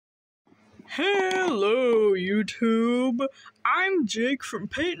Hello, YouTube. I'm Jake from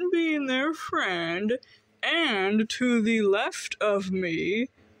Peyton B and Their Friend, and to the left of me,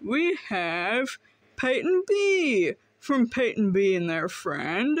 we have Peyton B from Peyton B and Their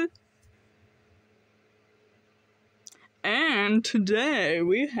Friend. And today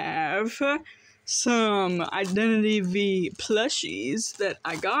we have some Identity V plushies that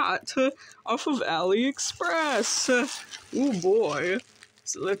I got off of AliExpress. Oh boy.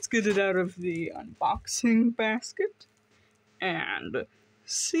 So let's get it out of the unboxing basket and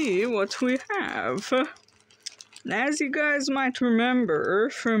see what we have. And as you guys might remember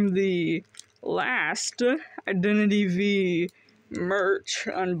from the last Identity V merch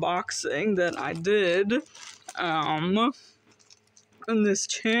unboxing that I did on this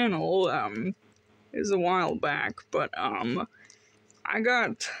channel, it was a while back, but I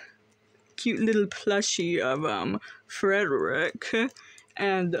got a cute little plushie of Frederick.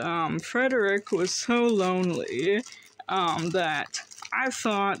 And Frederick was so lonely that I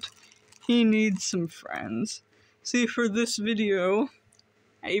thought he needs some friends. See, for this video,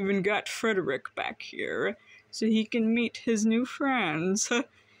 I even got Frederick back here so he can meet his new friends. We'll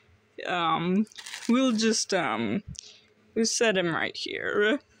just we'll set him right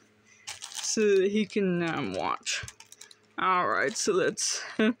here so that he can watch. Alright, so let's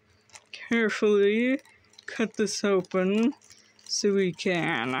carefully cut this open so we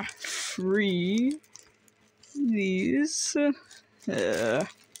can free these.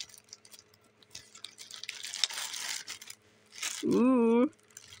 Ooh,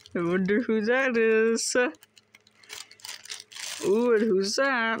 I wonder who that is. Ooh, and who's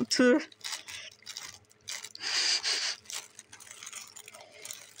that?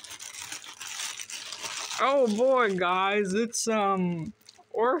 Oh boy, guys, it's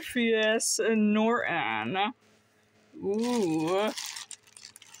Orpheus and Norton. Ooh.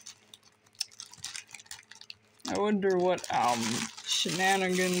 I wonder what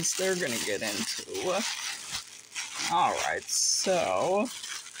shenanigans they're gonna get into. Alright, so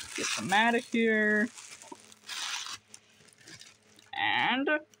get them out of here. And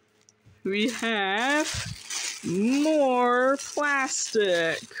we have more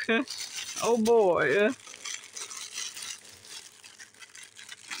plastic. Oh boy.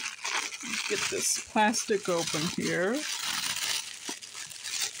 Get this plastic open here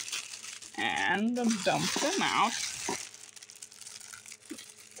and dump them out.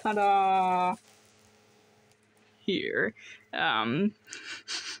 Ta-da! Here.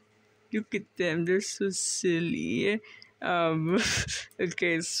 Look at them, they're so silly.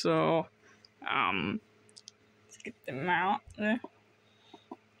 Okay, so let's get them out.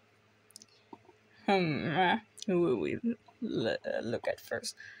 Who will we look at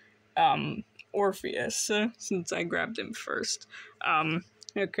first? Orpheus, since I grabbed him first.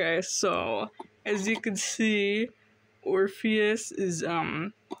 Okay, so as you can see, Orpheus is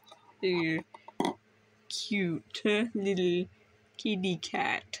a cute little kitty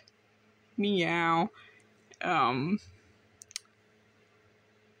cat. Meow.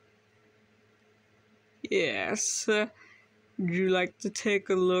 Yes. Would you like to take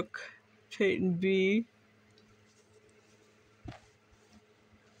a look, Peyton B?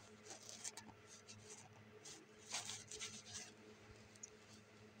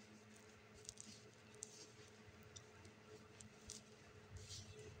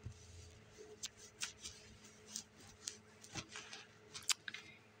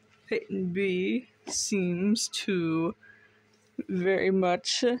 Peyton B seems to very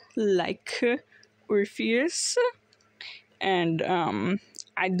much like Orpheus, and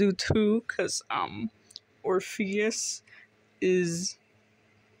I do too, cause Orpheus is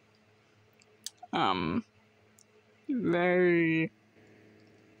very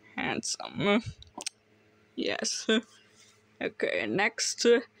handsome. Yes. Okay, next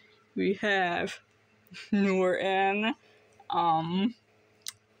we have Norton.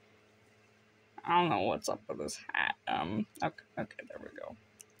 I don't know what's up with this hat. Okay, there we go.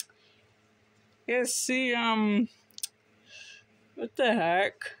 Yeah, see, what the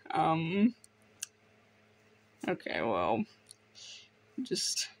heck? Okay, well,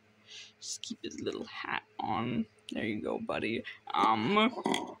 just keep his little hat on. There you go, buddy. How,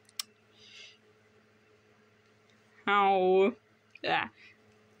 yeah,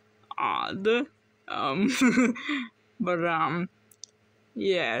 odd. But,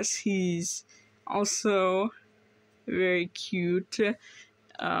 yes, he's also very cute,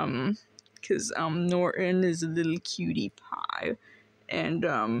 cause Norton is a little cutie pie,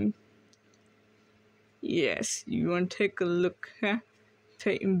 and yes, you wanna take a look,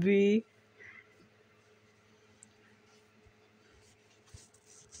 Peyton B?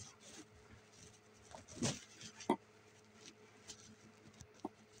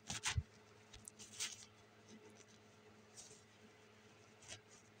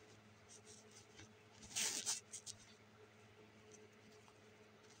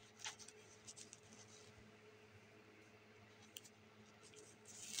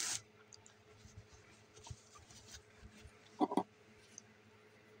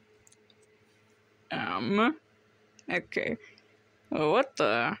 Okay. What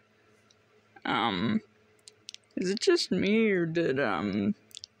the? Is it just me, or did,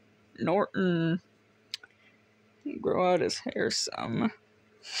 Norton grow out his hair some?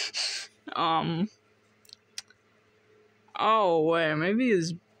 Oh, wait, maybe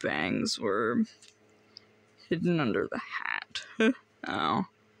his bangs were hidden under the hat. Oh.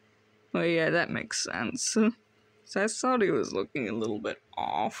 Well, yeah, that makes sense. So I thought he was looking a little bit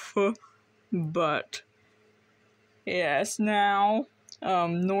off, but yes, now,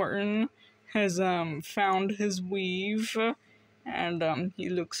 Norton has, found his weave, and, he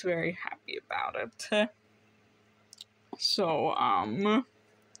looks very happy about it. So,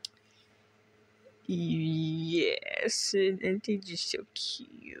 yes, and they're just so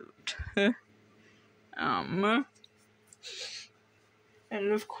cute.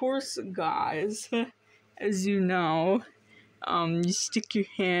 And of course, guys, as you know, you stick your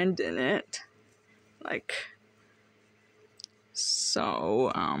hand in it, like so,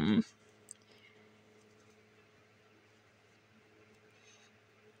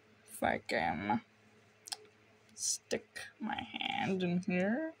 if I can stick my hand in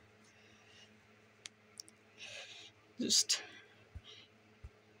here, just,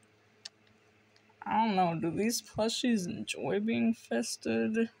 I don't know, do these plushies enjoy being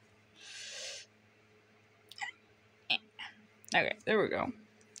fisted? Okay, there we go.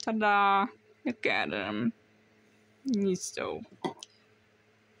 Ta-da! Look at him. He's so,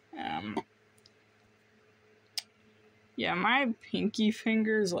 yeah, my pinky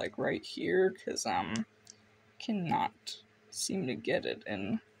finger's like right here, cause, cannot seem to get it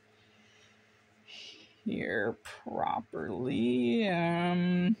in here properly.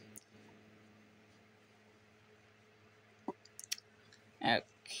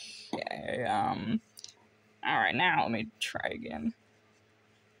 Okay, alright, now let me try again.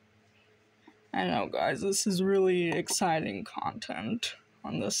 I know, guys, this is really exciting content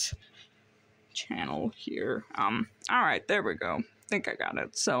on this channel here. Alright, there we go. I think I got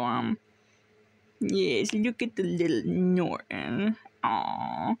it. So, yes, look at the little Norton.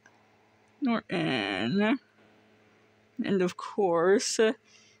 Aww. Norton. And of course,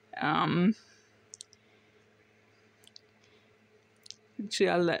 actually,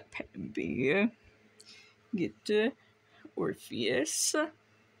 I'll let be get Orpheus.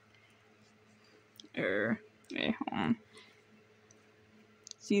 Wait, hold on.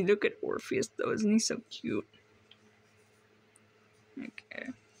 See, look at Orpheus, though. Isn't he so cute? Okay.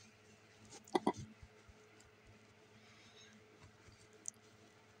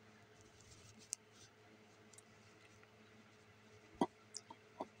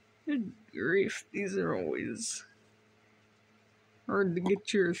 Good grief, these are always hard to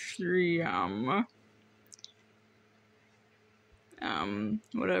get your three,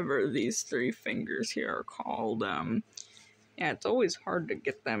 whatever these three fingers here are called. Yeah, it's always hard to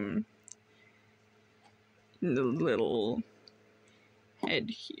get them in the little head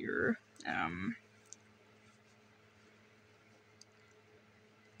here.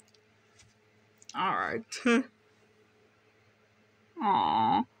 Alright.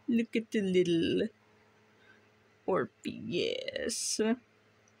 Aw, look at the little Orpheus.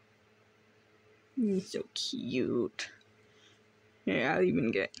 He's so cute. Yeah, I'll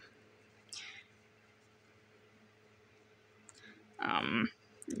even get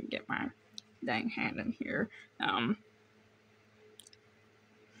my dang hand in here. I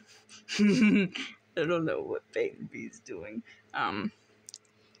don't know what baby's doing.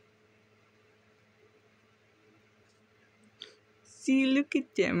 See, look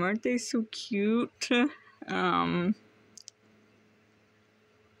at them. Aren't they so cute? I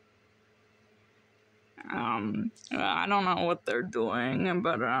don't know what they're doing,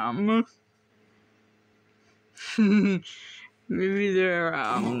 but, maybe they're,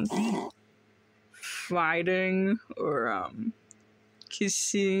 fighting, or,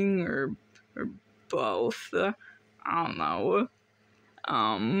 kissing, or both. I don't know.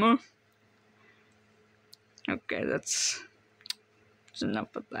 Okay, that's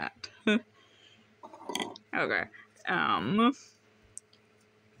enough of that. Okay, and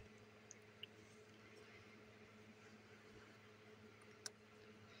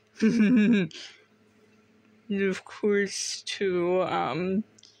of course, too,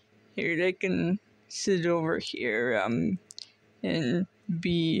 here, they can sit over here, and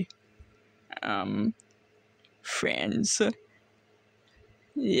be, friends.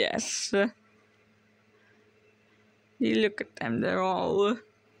 Yes. You look at them, they're all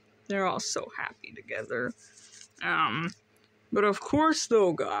so happy together. But of course,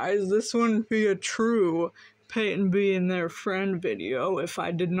 though, guys, this wouldn't be a true Peyton B and their friend video if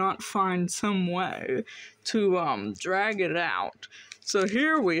I did not find some way to drag it out. So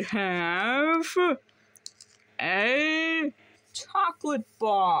here we have a chocolate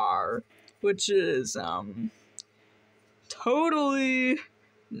bar, which is totally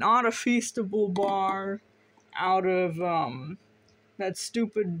not a feastable bar out of that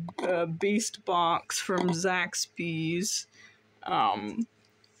stupid beast box from Zaxby's.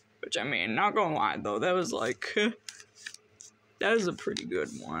 Which, I mean, not gonna lie though, that was like, that was a pretty good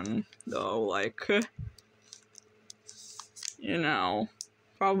one though. Like, you know,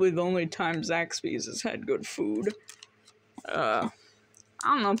 probably the only time Zaxby's has had good food. I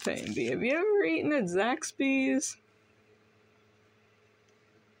don't know, Peyton B, have you ever eaten at Zaxby's?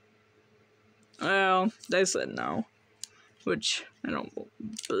 Well, they said no, which I don't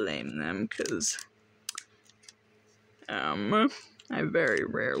blame them, because I very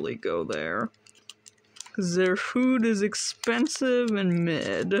rarely go there, because their food is expensive and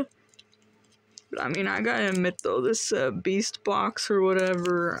mid. But I mean, I gotta admit though, this beast box or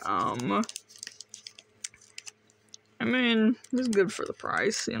whatever, I mean, it's good for the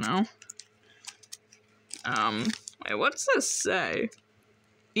price, you know. Wait, what's this say?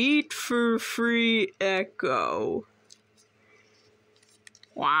 Eat for free Echo.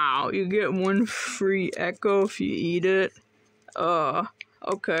 Wow, you get one free Echo if you eat it.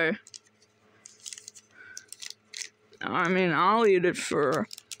 Okay. I mean, I'll eat it for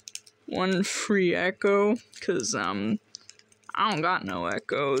one free Echo, cause, I don't got no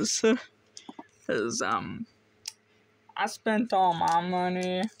Echoes. Cause, I spent all my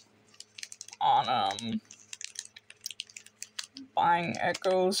money on, buying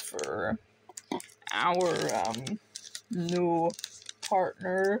Echoes for our, new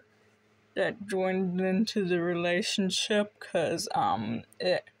partner that joined into the relationship, cause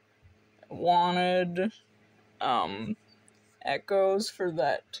it wanted Echoes for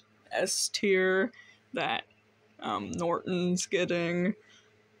that S tier that Norton's getting,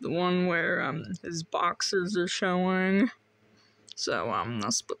 the one where his boxers are showing. So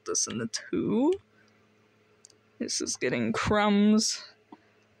I'll split this into two. This is getting crumbs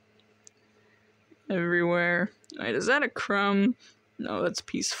everywhere. Wait, is that a crumb? No, that's a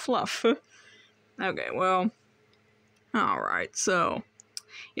piece of fluff. Okay, well, alright, so,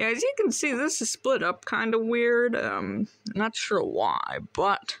 yeah, as you can see, this is split up kind of weird. Not sure why,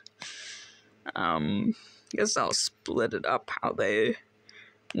 but, I guess I'll split it up how they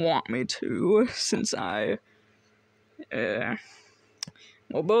want me to, since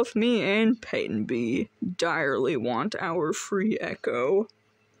well, both me and Peyton B direly want our free Echo.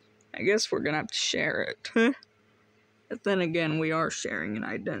 I guess we're gonna have to share it. But then again, we are sharing an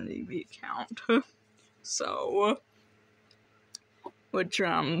IDV account. So, which,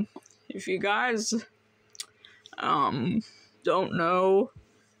 if you guys, don't know,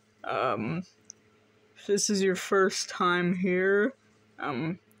 if this is your first time here,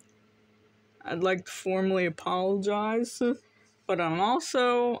 I'd like to formally apologize, but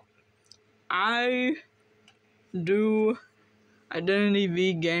I do Identity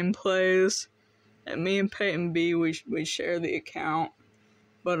V gameplays, and me and Peyton B, we share the account,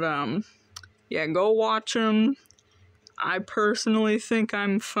 but, yeah, go watch them. I personally think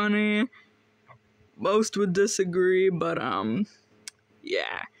I'm funny. Most would disagree, but,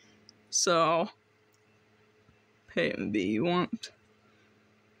 yeah. So, Peyton B, you want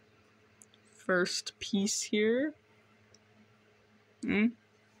first piece here?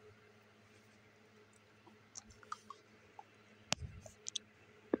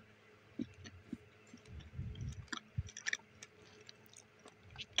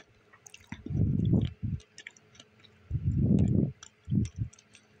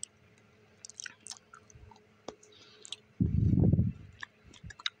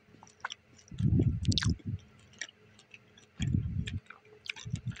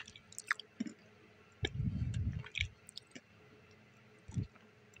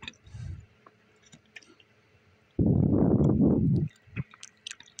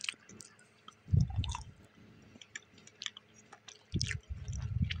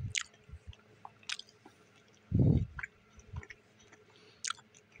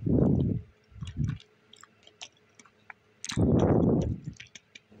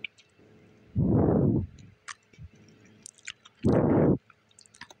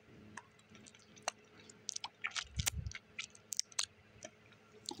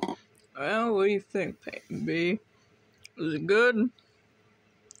 Well, what do you think, Peyton B? Was it good?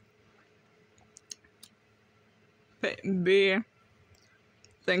 Peyton B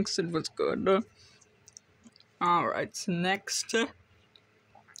thinks it was good. Alright, so next,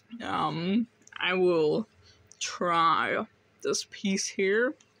 I will try this piece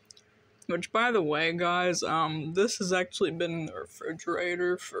here. Which, by the way, guys, this has actually been in the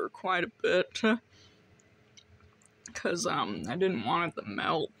refrigerator for quite a bit. Because, I didn't want it to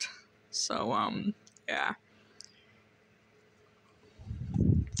melt. So, yeah.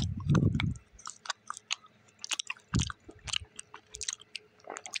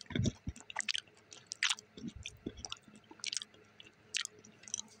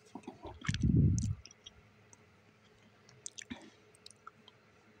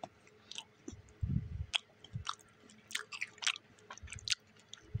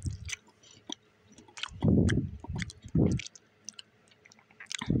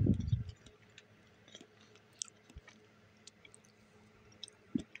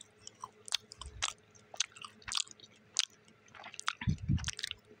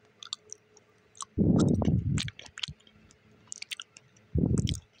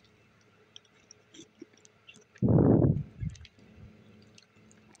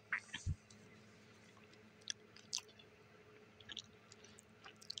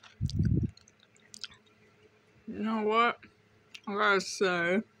 You know what? I gotta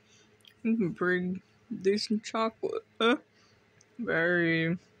say, it's pretty decent chocolate.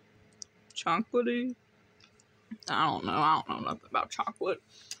 Very chocolatey. I don't know nothing about chocolate.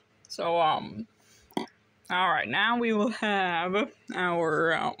 So, alright, now we will have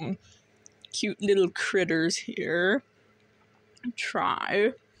our, cute little critters here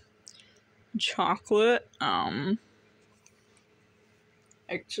try chocolate.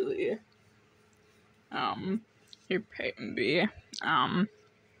 Actually, here, Peyton B. I'm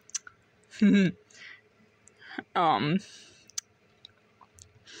gonna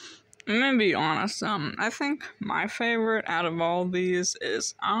be honest, I think my favorite out of all these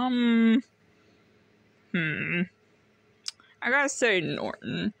is, I gotta say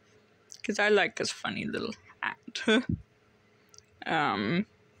Norton, because I like his funny little hat.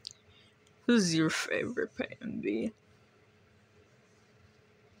 Who's your favorite, Peyton B?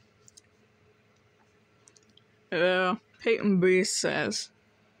 Peyton B says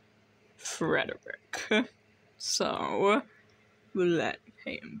Frederick. So, we'll let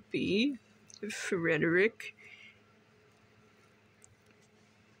Peyton B, Frederick.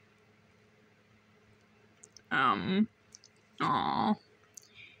 Aw.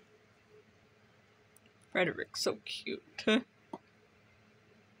 Frederick's so cute.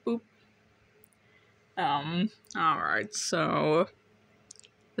 Boop. Alright, so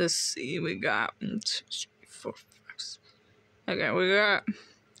let's see, we got 1, 2, 3, 4, 5, 6. Okay, we got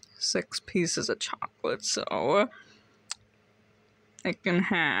 6 pieces of chocolate, so I can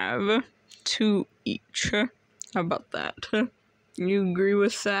have 2 each. How about that? You agree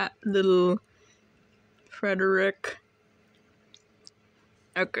with that, little Frederick?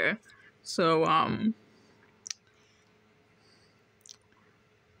 Okay, so,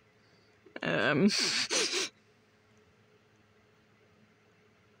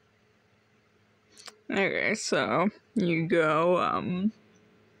 okay, so you go,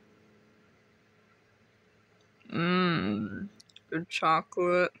 good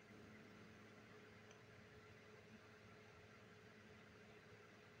chocolate.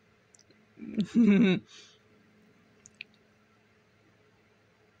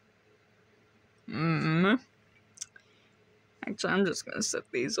 Actually, I'm just gonna set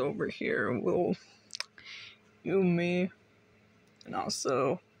these over here. We'll, you, me, and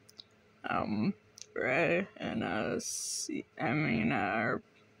also, Ray, and, our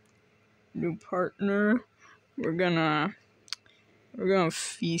new partner. We're gonna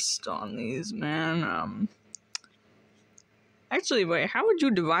feast on these, man. Actually, wait, how would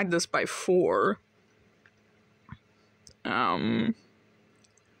you divide this by 4?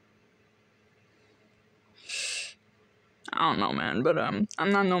 I don't know, man, but, I'm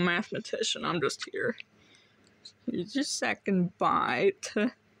not no mathematician, I'm just here. Here's your second bite.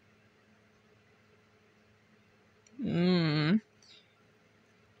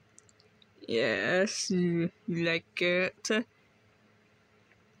 Yes, you like it?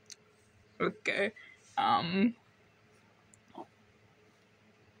 Okay,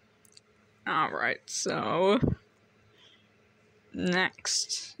 alright, so,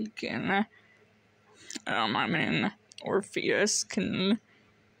 next, you can, Orpheus can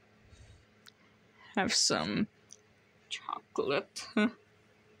have some chocolate. There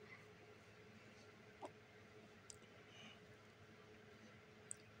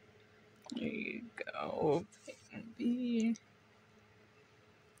you go, baby.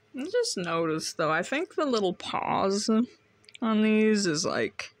 I just noticed, though, I think the little pause on these is,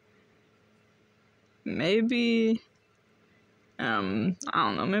 like, maybe, I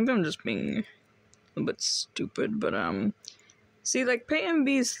don't know, maybe I'm just being little bit stupid, but, see, like, Peyton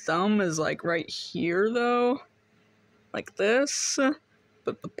B's thumb is, like, right here, though, like this,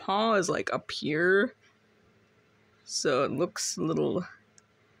 but the paw is, like, up here, so it looks a little,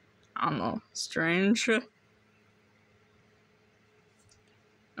 I don't know, strange.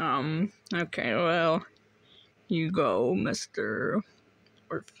 Okay, well, you go, Mr.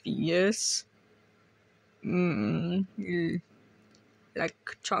 Orpheus. You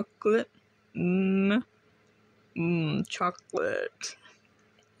like chocolate? Chocolate.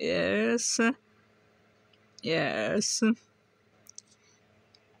 Yes. Yes.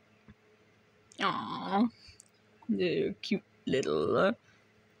 Aww. The cute little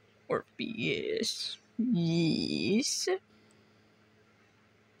Orpheus. Yes.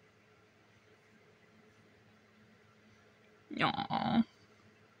 Aww.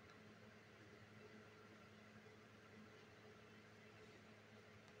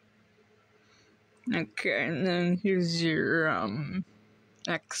 Okay, and then here's your,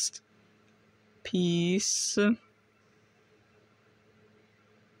 next piece.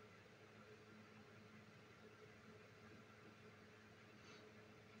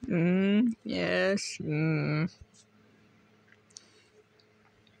 Yes,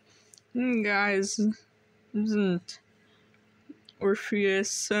 guys, isn't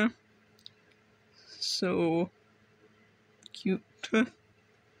Orpheus so cute?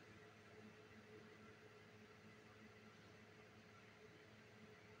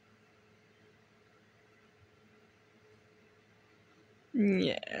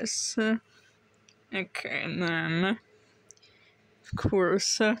 Yes. Okay, and then, of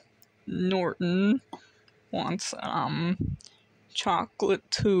course, Norton wants,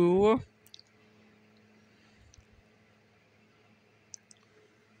 chocolate too.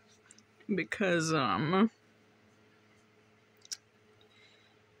 Because, I'm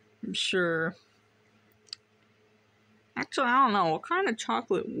sure. Actually, I don't know. What kind of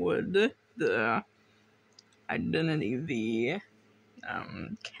chocolate would the Identity V,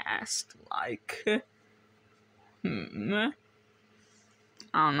 cast like? I don't know.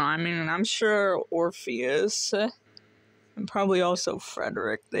 I mean, I'm sure Orpheus, and probably also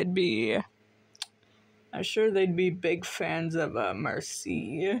Frederick, I'm sure they'd be big fans of,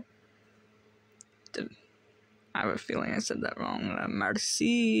 Merci. I have a feeling I said that wrong.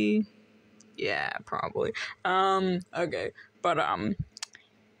 Merci. Yeah, probably. Okay. But,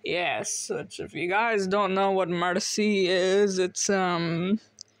 yes, which if you guys don't know what Merci is, it's,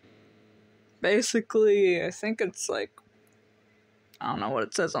 basically, I think it's like, I don't know what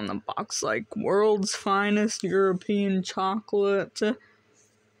it says on the box, like, world's finest European chocolate,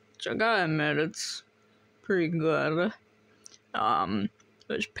 which I gotta admit, it's pretty good.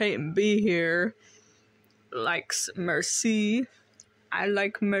 There's Peyton B here, likes Merci. I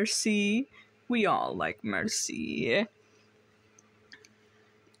like Merci. We all like Merci.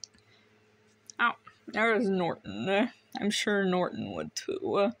 Oh, there's Norton. I'm sure Norton would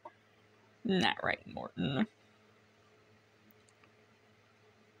too. Not right, Norton.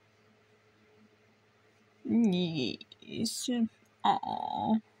 Yes.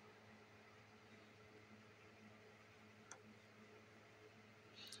 Aww.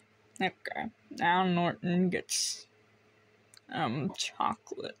 Okay, now Norton gets,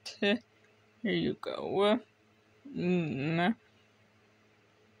 chocolate. Here you go.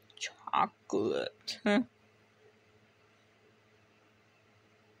 Chocolate.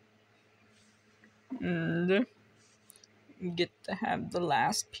 And you get to have the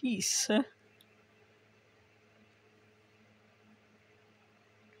last piece. There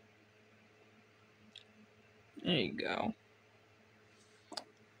you go.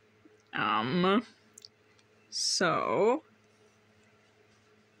 So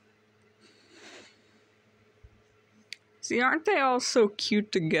see, aren't they all so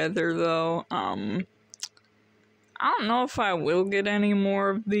cute together though? I don't know if I will get any more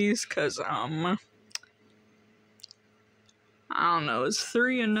of these, cause I don't know, is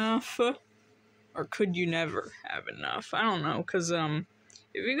 3 enough? Or could you never have enough? I don't know, cause if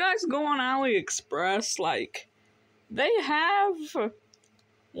you guys go on AliExpress, like, they have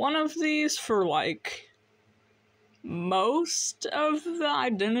one of these for, like, most of the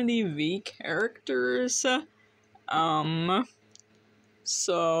Identity V characters.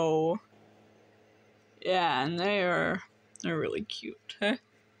 So, yeah, and they're really cute. I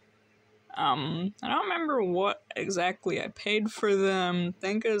don't remember what exactly I paid for them. I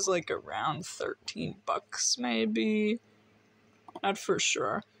think it was like around $13 maybe. Not for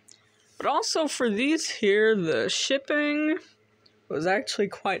sure. But also for these here, the shipping was actually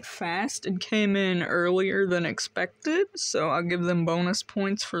quite fast. It came in earlier than expected, so I'll give them bonus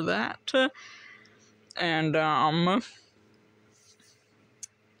points for that. And,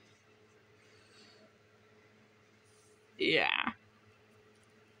 yeah.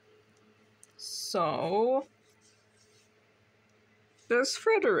 So, there's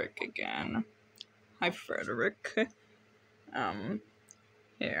Frederick again. Hi, Frederick.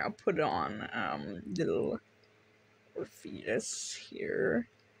 Here, I'll put on, little Orpheus here.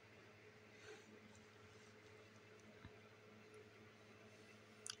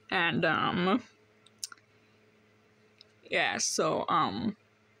 And, yeah, so,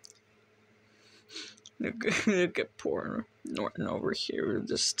 look at poor Norton over here,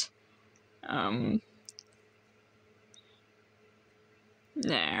 just,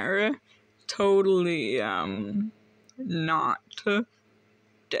 there, totally, not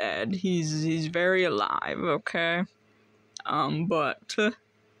dead. He's very alive, okay? But,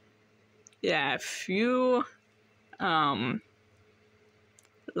 yeah, if you,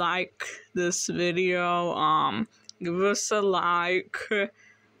 like this video, give us a like,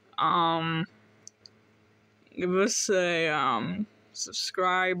 give us a,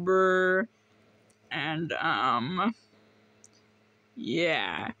 subscriber, and,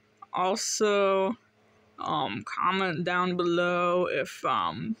 yeah. Also, comment down below if,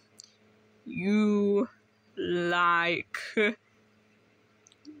 you like,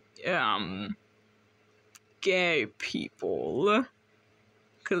 gay people,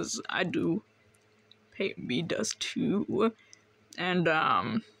 because I do. Peyton does too. And,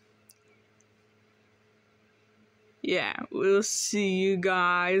 yeah, we'll see you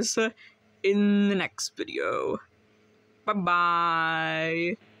guys in the next video.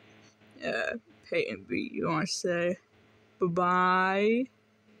 Bye-bye. Peyton B, you want to say bye-bye?